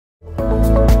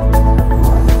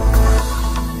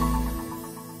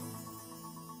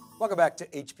Welcome back to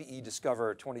HPE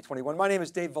Discover 2021. My name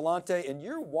is Dave Vellante and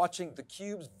you're watching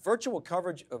theCUBE's virtual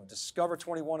coverage of Discover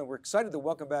 21 and we're excited to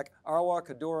welcome back Arwa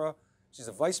Kaddoura. She's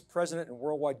a Vice President and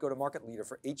Worldwide Go-to-Market Leader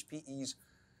for HPE's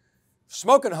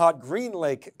smoking hot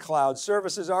GreenLake Cloud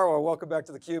Services. Arwa, welcome back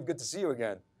to theCUBE. Good to see you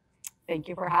again. Thank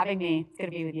you for having me. It's good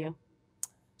to be with you.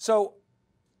 So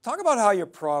talk about how your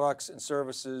products and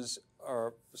services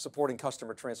are supporting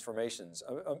customer transformations.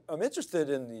 I'm interested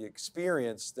in the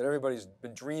experience that everybody's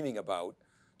been dreaming about.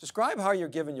 Describe how you're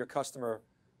giving your customer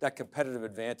that competitive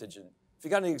advantage. And if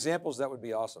you got any examples, that would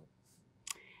be awesome.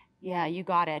 Yeah, you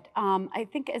got it. I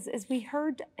think as we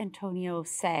heard Antonio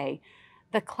say,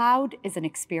 the cloud is an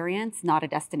experience, not a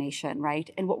destination,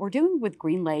 right? And what we're doing with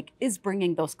GreenLake is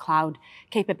bringing those cloud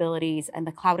capabilities and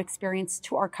the cloud experience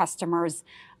to our customers.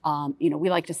 We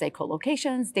like to say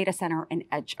co-locations, data center, and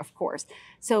edge, of course.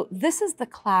 So this is the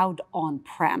cloud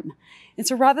on-prem. And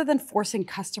so rather than forcing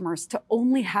customers to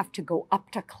only have to go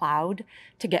up to cloud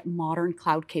to get modern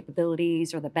cloud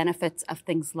capabilities or the benefits of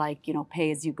things like,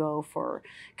 pay as you go for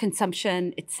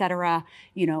consumption, et cetera,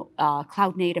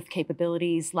 cloud native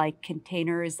capabilities like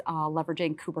containers,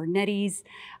 leveraging Kubernetes,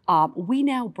 we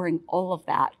now bring all of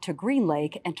that to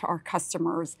GreenLake and to our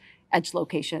customers' edge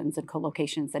locations and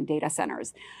co-locations and data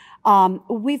centers.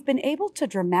 We've been able to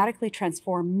dramatically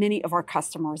transform many of our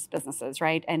customers' businesses,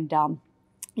 right? And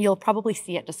you'll probably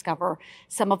see at Discover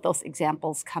some of those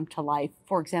examples come to life.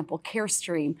 For example,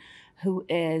 CareStream, who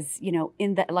is,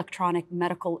 in the electronic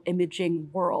medical imaging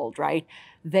world, right?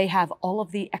 They have all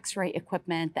of the X-ray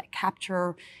equipment that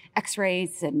capture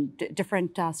X-rays and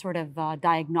different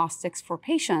diagnostics for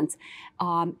patients.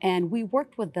 And we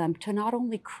worked with them to not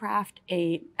only craft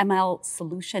a ML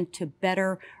solution to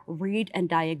better read and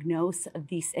diagnose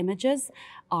these images,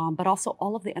 but also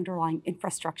all of the underlying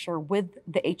infrastructure with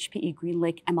the HPE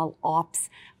GreenLake ML Ops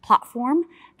platform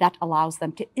that allows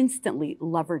them to instantly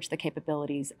leverage the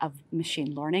capabilities of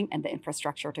machine learning and the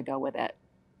infrastructure to go with it.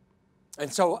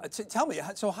 And so tell me,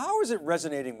 so how is it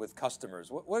resonating with customers?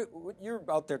 What you're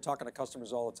out there talking to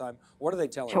customers all the time. What are they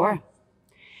telling you? Sure.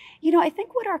 I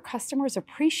think what our customers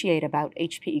appreciate about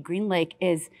HPE GreenLake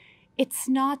is it's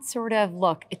not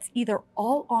look, it's either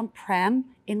all on-prem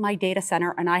in my data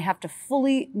center and I have to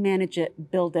fully manage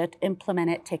it, build it,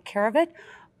 implement it, take care of it,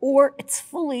 or it's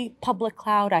fully public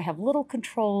cloud, I have little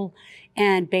control,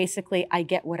 and basically I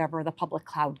get whatever the public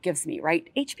cloud gives me, right?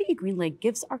 HPE GreenLake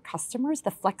gives our customers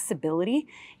the flexibility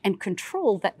and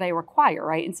control that they require,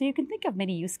 right? And so you can think of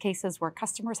many use cases where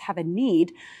customers have a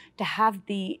need to have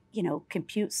the,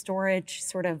 compute storage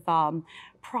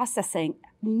processing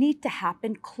need to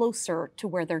happen closer to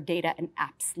where their data and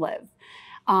apps live.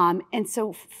 And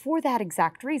so for that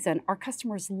exact reason, our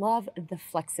customers love the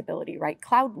flexibility, right?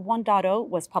 Cloud 1.0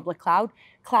 was public cloud.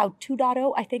 Cloud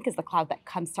 2.0, I think, is the cloud that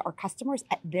comes to our customers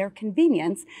at their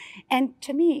convenience. And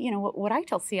to me, what I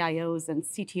tell CIOs and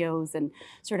CTOs and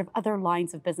other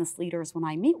lines of business leaders when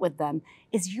I meet with them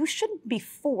is you shouldn't be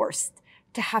forced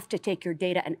to have to take your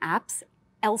data and apps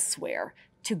elsewhere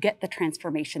to get the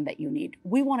transformation that you need.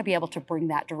 We want to be able to bring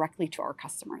that directly to our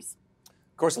customers.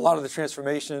 Of course, a lot of the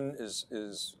transformation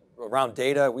is around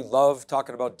data. We love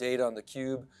talking about data on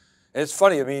theCUBE. And it's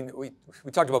funny, we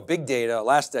talked about big data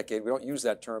last decade. We don't use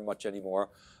that term much anymore.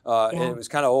 And it was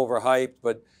kind of overhyped,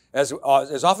 but as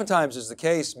oftentimes is the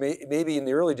case, maybe in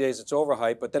the early days it's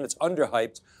overhyped, but then it's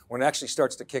underhyped when it actually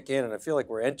starts to kick in. And I feel like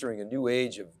we're entering a new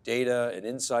age of data and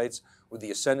insights with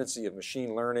the ascendancy of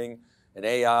machine learning and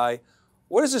AI.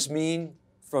 What does this mean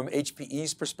from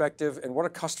HPE's perspective, and what are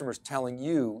customers telling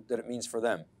you that it means for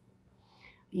them?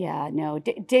 Yeah, no,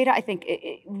 data, I think,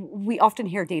 we often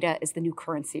hear data is the new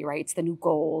currency, right? It's the new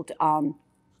gold.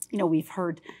 We've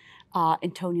heard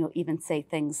Antonio even say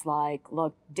things like,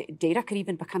 look, data could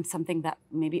even become something that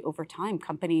maybe over time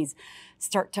companies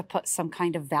start to put some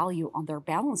kind of value on their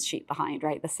balance sheet behind,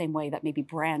 right? The same way that maybe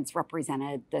brands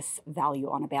represented this value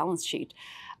on a balance sheet.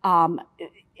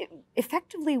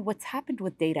 Effectively, what's happened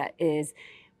with data is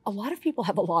a lot of people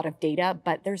have a lot of data,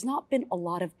 but there's not been a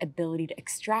lot of ability to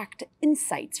extract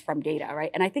insights from data, right?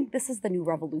 And I think this is the new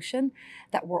revolution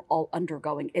that we're all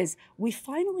undergoing, is we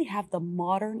finally have the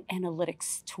modern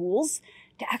analytics tools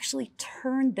to actually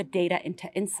turn the data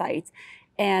into insights.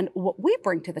 And what we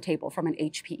bring to the table from an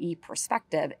HPE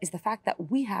perspective is the fact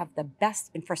that we have the best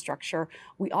infrastructure.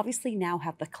 We obviously now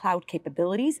have the cloud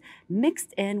capabilities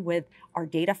mixed in with our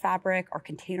data fabric, our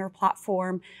container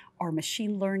platform, our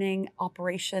machine learning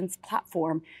operations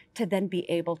platform to then be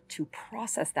able to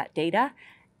process that data.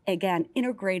 Again,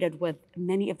 integrated with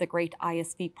many of the great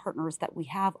ISV partners that we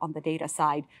have on the data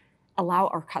side, allow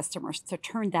our customers to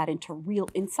turn that into real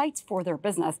insights for their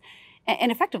business.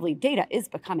 And effectively, data is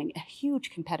becoming a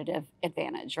huge competitive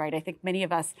advantage, right? I think many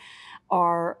of us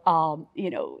are,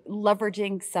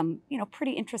 leveraging some,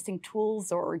 pretty interesting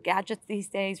tools or gadgets these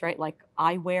days, right? Like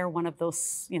I wear one of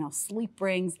those, sleep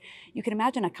rings. You can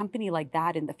imagine a company like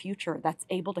that in the future that's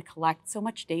able to collect so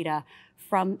much data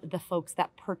from the folks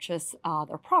that purchase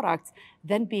their products,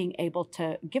 then being able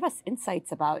to give us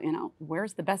insights about,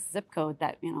 where's the best zip code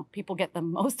that, people get the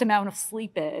most amount of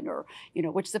sleep in, or,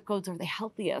 which zip codes are the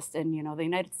healthiest in, the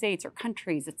United States or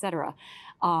countries, et cetera.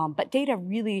 But data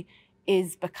really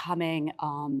is becoming,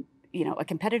 a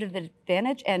competitive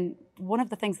advantage. And one of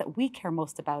the things that we care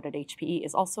most about at HPE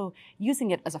is also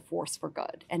using it as a force for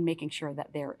good and making sure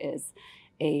that there is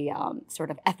a sort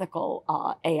of ethical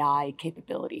AI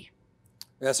capability.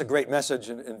 That's a great message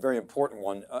and very important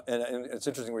one. And it's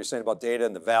interesting what you're saying about data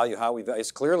and the value, how we value.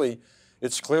 It's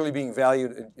clearly being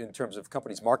valued in terms of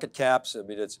companies' market caps. I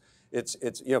mean, it's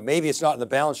maybe it's not in the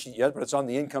balance sheet yet, but it's on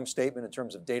the income statement in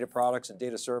terms of data products and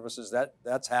data services.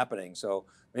 That's happening. So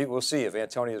maybe we'll see if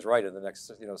Antonio is right in the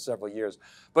next several years.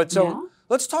 But so Yeah.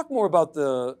 let's talk more about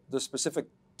the specific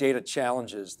data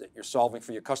challenges that you're solving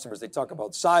for your customers. They talk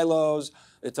about silos.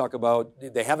 They talk about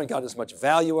they haven't got as much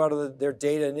value out of their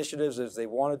data initiatives as they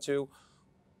wanted to.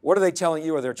 What are they telling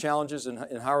you are their challenges, and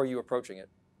how are you approaching it?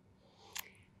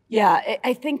 Yeah,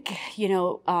 I think,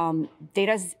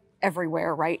 data's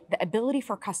everywhere, right? The ability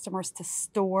for customers to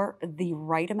store the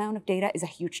right amount of data is a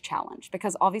huge challenge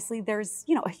because obviously there's,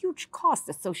 a huge cost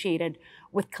associated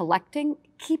with collecting,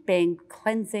 keeping,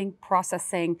 cleansing,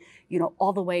 processing,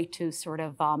 all the way to sort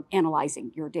of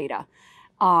analyzing your data.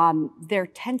 There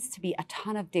tends to be a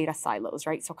ton of data silos,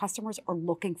 right? So customers are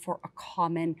looking for a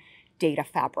common data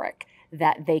fabric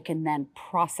that they can then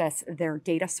process their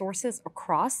data sources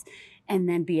across and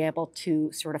then be able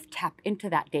to sort of tap into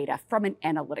that data from an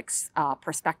analytics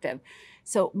perspective.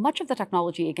 So much of the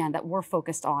technology, again, that we're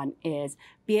focused on is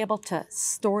be able to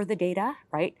store the data,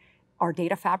 right? Our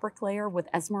data fabric layer with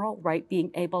Ezmeral, right?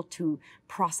 Being able to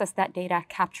process that data,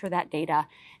 capture that data,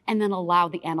 and then allow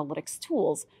the analytics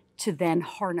tools to then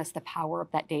harness the power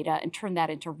of that data and turn that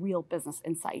into real business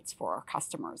insights for our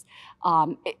customers.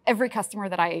 Every customer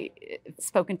that I've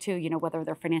spoken to, whether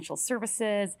they're financial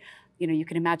services, you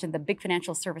can imagine the big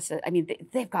financial services, I mean,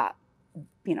 they've got,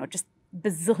 just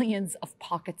bazillions of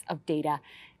pockets of data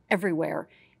everywhere.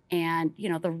 And,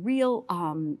 the real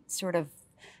sort of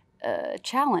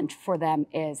challenge for them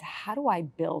is how do I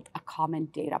build a common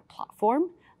data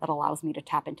platform that allows me to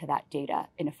tap into that data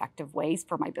in effective ways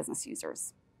for my business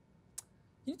users?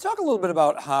 Can you talk a little bit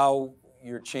about how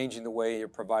you're changing the way you're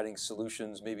providing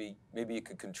solutions? Maybe you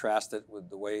could contrast it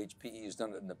with the way HPE has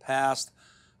done it in the past,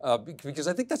 because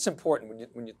I think that's important.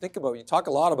 When you think about, you talk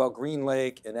a lot about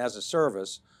GreenLake and as a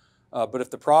service, but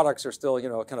if the products are still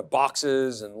kind of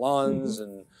boxes and LUNs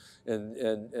and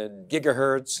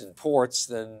gigahertz and ports,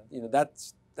 then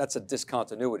that's a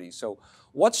discontinuity. So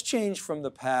what's changed from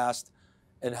the past,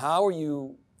 and how are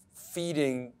you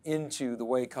feeding into the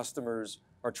way customers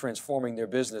are transforming their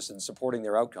business and supporting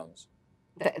their outcomes?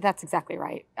 That's exactly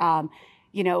right.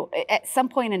 At some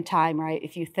point in time, right,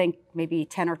 if you think maybe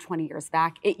 10 or 20 years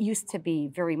back, it used to be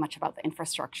very much about the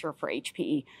infrastructure for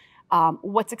HPE.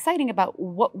 What's exciting about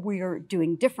what we're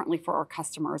doing differently for our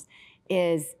customers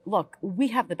is, look, we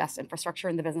have the best infrastructure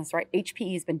in the business, right?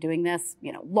 HPE has been doing this,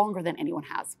 longer than anyone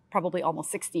has, probably almost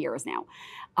 60 years now.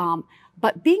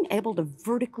 But being able to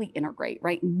vertically integrate,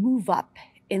 right, move up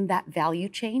in that value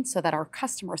chain so that our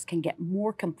customers can get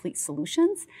more complete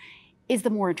solutions is the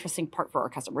more interesting part for our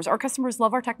customers. Our customers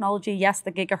love our technology. Yes,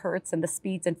 the gigahertz and the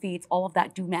speeds and feeds, all of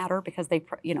that do matter because they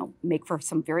make for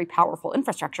some very powerful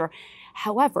infrastructure.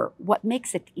 However, what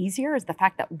makes it easier is the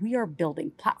fact that we are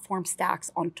building platform stacks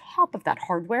on top of that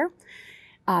hardware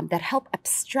that help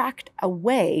abstract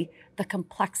away the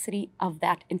complexity of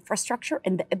that infrastructure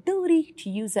and the ability to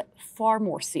use it far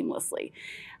more seamlessly.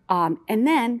 And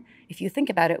then, if you think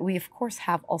about it, we of course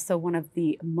have also one of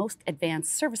the most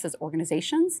advanced services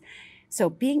organizations. So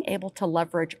being able to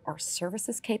leverage our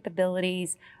services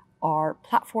capabilities, our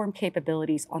platform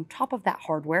capabilities on top of that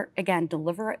hardware, again,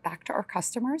 deliver it back to our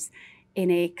customers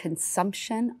in a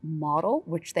consumption model,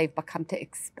 which they've come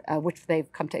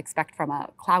to expect from a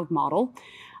cloud model,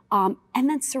 and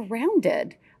then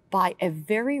surrounded by a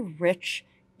very rich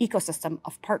ecosystem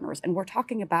of partners. And we're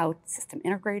talking about system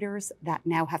integrators that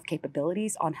now have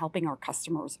capabilities on helping our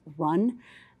customers run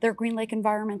their GreenLake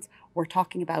environments. We're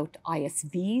talking about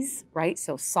ISVs, right?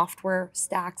 So software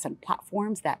stacks and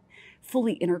platforms that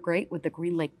fully integrate with the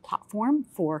GreenLake platform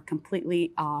for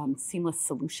completely seamless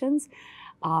solutions,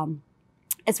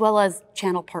 as well as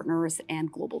channel partners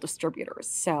and global distributors.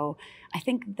 So I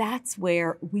think that's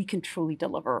where we can truly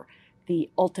deliver the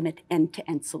ultimate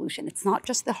end-to-end solution. It's not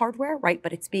just the hardware, right?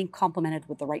 But it's being complemented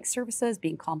with the right services,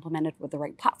 being complemented with the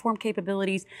right platform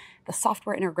capabilities, the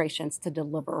software integrations to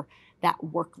deliver that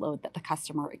workload that the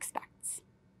customer expects.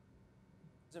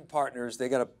 And partners, they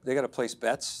got to place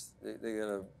bets. They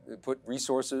got to put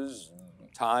resources,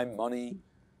 time, money,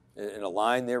 and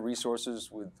align their resources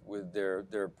with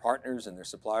their partners and their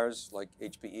suppliers like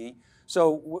HPE.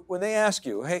 So when they ask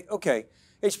you, hey, okay,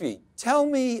 HPE, tell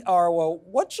me, Arwa,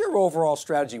 what's your overall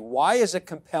strategy? Why is it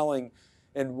compelling,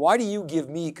 and why do you give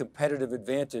me competitive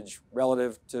advantage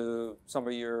relative to some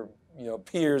of your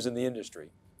peers in the industry?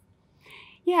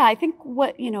 Yeah, I think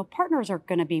what partners are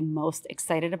going to be most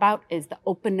excited about is the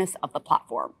openness of the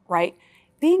platform, right?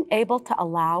 Being able to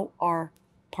allow our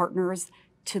partners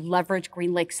to leverage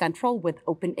GreenLake Central with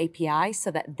open APIs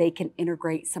so that they can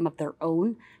integrate some of their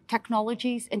own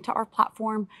technologies into our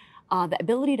platform. The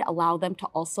ability to allow them to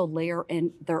also layer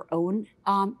in their own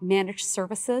managed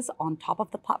services on top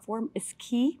of the platform is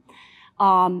key.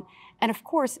 And of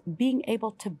course, being able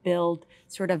to build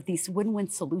sort of these win-win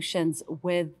solutions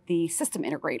with the system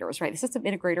integrators, right? The system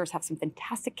integrators have some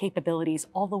fantastic capabilities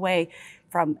all the way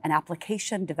from an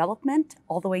application development,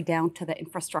 all the way down to the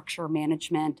infrastructure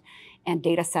management and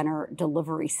data center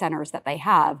delivery centers that they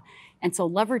have. And so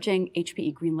leveraging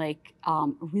HPE GreenLake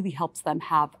really helps them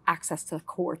have access to the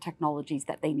core technologies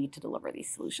that they need to deliver these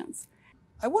solutions.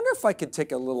 I wonder if I could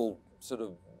take a little sort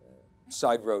of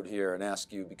side road here and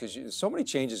ask you, because there's so many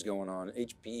changes going on.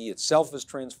 HPE itself is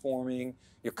transforming,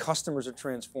 your customers are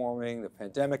transforming, the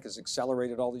pandemic has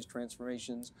accelerated all these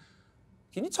transformations.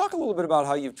 Can you talk a little bit about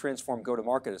how you've transformed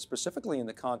go-to-market, specifically in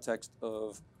the context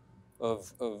of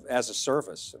as a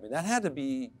service? I mean, that had to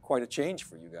be quite a change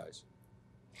for you guys.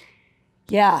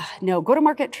 Yeah, no,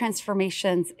 go-to-market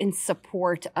transformations in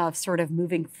support of sort of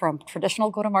moving from traditional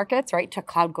go-to-markets, right, to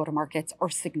cloud go-to-markets are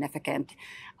significant.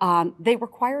 They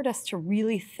required us to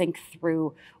really think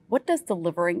through, what does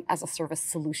delivering as a service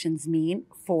solutions mean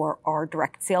for our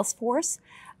direct sales force?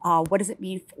 What does it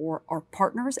mean for our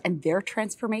partners and their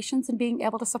transformations in being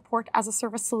able to support as a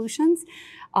service solutions?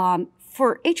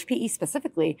 For HPE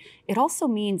specifically, it also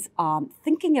means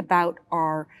thinking about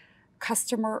our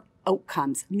customer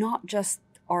outcomes, not just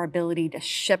our ability to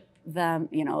ship them,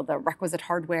 the requisite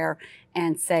hardware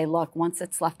and say, look, once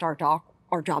it's left our dock,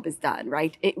 our job is done,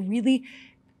 right? It really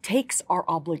takes our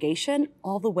obligation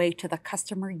all the way to the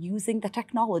customer using the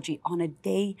technology on a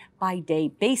day-by-day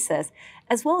basis,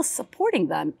 as well as supporting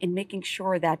them in making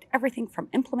sure that everything from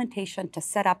implementation to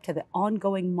setup to the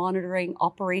ongoing monitoring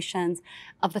operations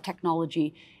of the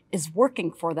technology is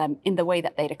working for them in the way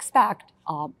that they'd expect,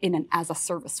 in an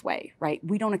as-a-service way, right?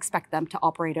 We don't expect them to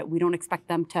operate it. We don't expect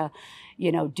them to,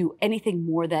 do anything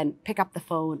more than pick up the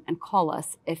phone and call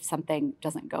us if something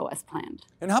doesn't go as planned.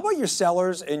 And how about your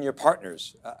sellers and your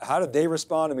partners? How did they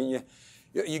respond? I mean,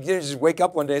 you just wake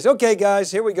up one day and say, okay,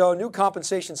 guys, here we go, new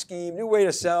compensation scheme, new way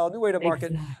to sell, new way to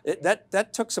market. Exactly.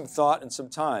 That took some thought and some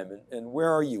time. And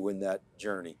where are you in that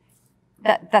journey?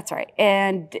 That's right.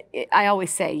 And I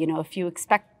always say, if you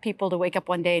expect people to wake up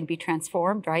one day and be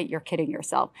transformed, right, you're kidding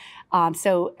yourself.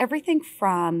 So everything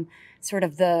from sort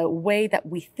of the way that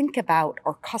we think about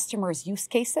our customers' use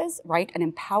cases, right, and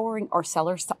empowering our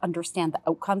sellers to understand the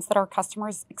outcomes that our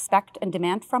customers expect and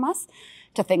demand from us,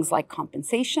 to things like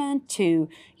compensation, to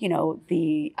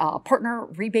the partner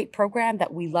rebate program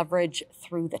that we leverage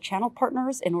through the channel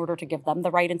partners in order to give them the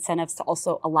right incentives to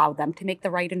also allow them to make the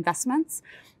right investments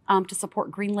to support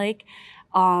GreenLake.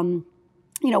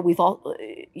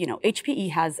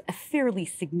 HPE has a fairly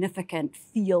significant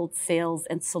field sales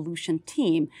and solution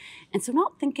team. And so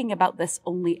not thinking about this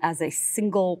only as a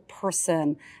single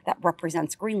person that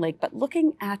represents GreenLake, but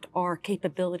looking at our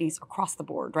capabilities across the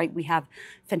board, right? We have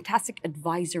fantastic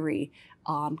advisory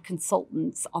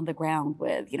consultants on the ground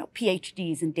with,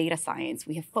 PhDs in data science.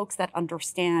 We have folks that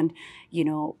understand,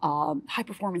 high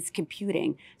performance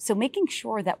computing. So making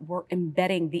sure that we're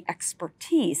embedding the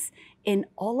expertise in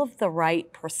all of the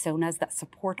right personas that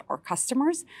support our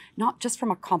customers, not just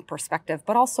from a comp perspective,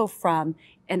 but also from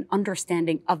an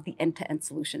understanding of the end-to-end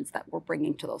solutions that we're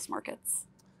bringing to those markets.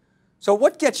 So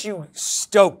what gets you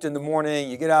stoked in the morning?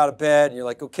 You get out of bed and you're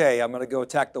like, okay, I'm going to go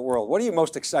attack the world. What are you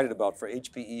most excited about for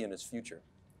HPE and its future?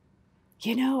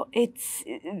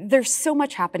 There's so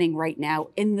much happening right now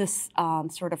in this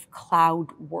sort of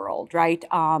cloud world, right?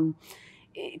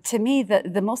 To me,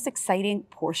 the most exciting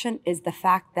portion is the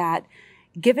fact that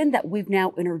given that we've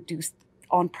now introduced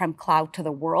on-prem cloud to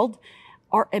the world,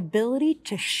 our ability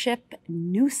to ship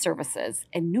new services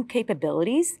and new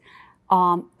capabilities,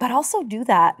 but also do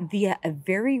that via a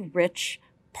very rich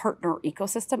partner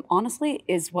ecosystem, honestly,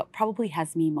 is what probably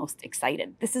has me most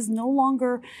excited. This is no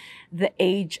longer the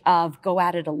age of go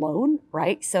at it alone,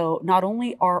 right? So not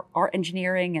only are our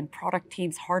engineering and product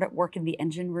teams hard at work in the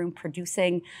engine room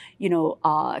producing,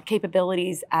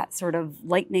 capabilities at sort of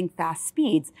lightning fast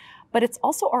speeds, but it's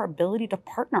also our ability to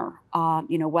partner,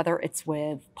 whether it's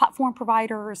with platform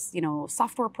providers,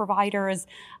 software providers,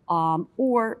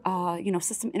 or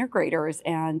system integrators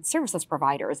and services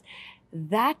providers.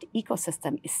 That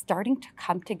ecosystem is starting to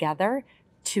come together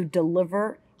to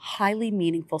deliver highly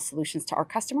meaningful solutions to our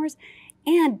customers,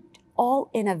 and all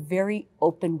in a very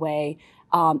open way.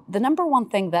 The number one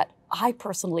thing that I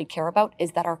personally care about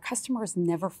is that our customers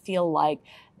never feel like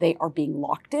they are being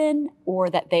locked in, or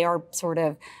that they are sort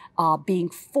of being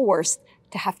forced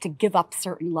to have to give up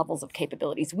certain levels of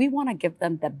capabilities. We want to give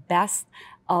them the best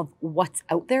of what's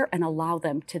out there and allow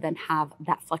them to then have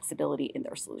that flexibility in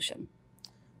their solution.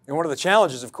 And one of the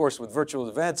challenges, of course, with virtual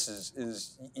events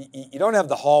is you don't have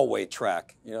the hallway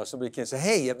track. Somebody can't say,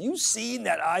 hey, have you seen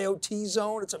that IoT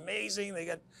zone? It's amazing. They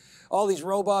got all these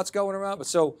robots going around. But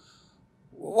so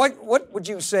what would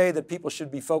you say that people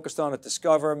should be focused on at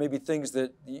Discover? Maybe things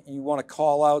that you want to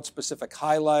call out, specific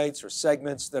highlights or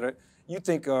segments that you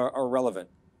think are relevant?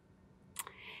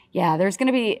 Yeah, there's going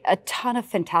to be a ton of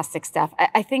fantastic stuff.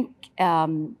 I think,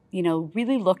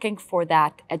 really looking for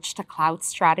that edge to cloud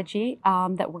strategy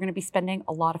that we're going to be spending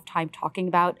a lot of time talking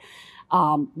about.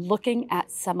 Looking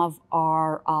at some of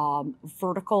our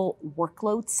vertical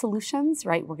workload solutions,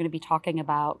 right? We're going to be talking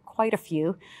about quite a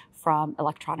few, from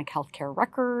electronic healthcare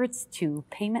records to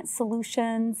payment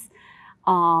solutions,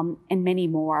 and many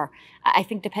more. I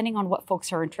think depending on what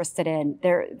folks are interested in,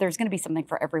 there's going to be something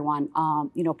for everyone.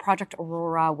 Project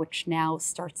Aurora, which now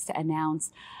starts to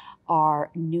announce our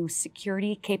new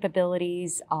security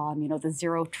capabilities, the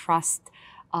zero trust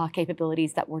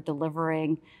capabilities that we're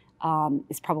delivering,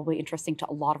 is probably interesting to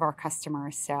a lot of our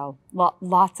customers. So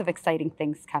lots of exciting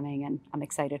things coming, and I'm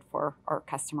excited for our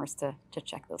customers to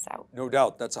check those out. No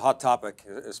doubt, that's a hot topic,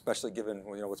 especially given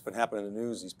what's been happening in the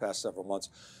news these past several months.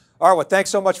 Arwa, thanks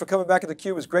so much for coming back to theCUBE.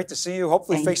 It was great to see you.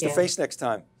 Hopefully face to face next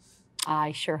time.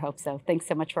 I sure hope so. Thanks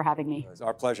so much for having me. It's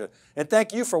our pleasure. And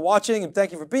thank you for watching, and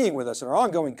thank you for being with us in our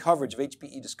ongoing coverage of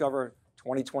HPE Discover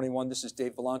 2021. This is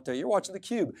Dave Vellante. You're watching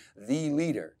theCUBE, the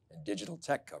leader in digital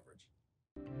tech coverage.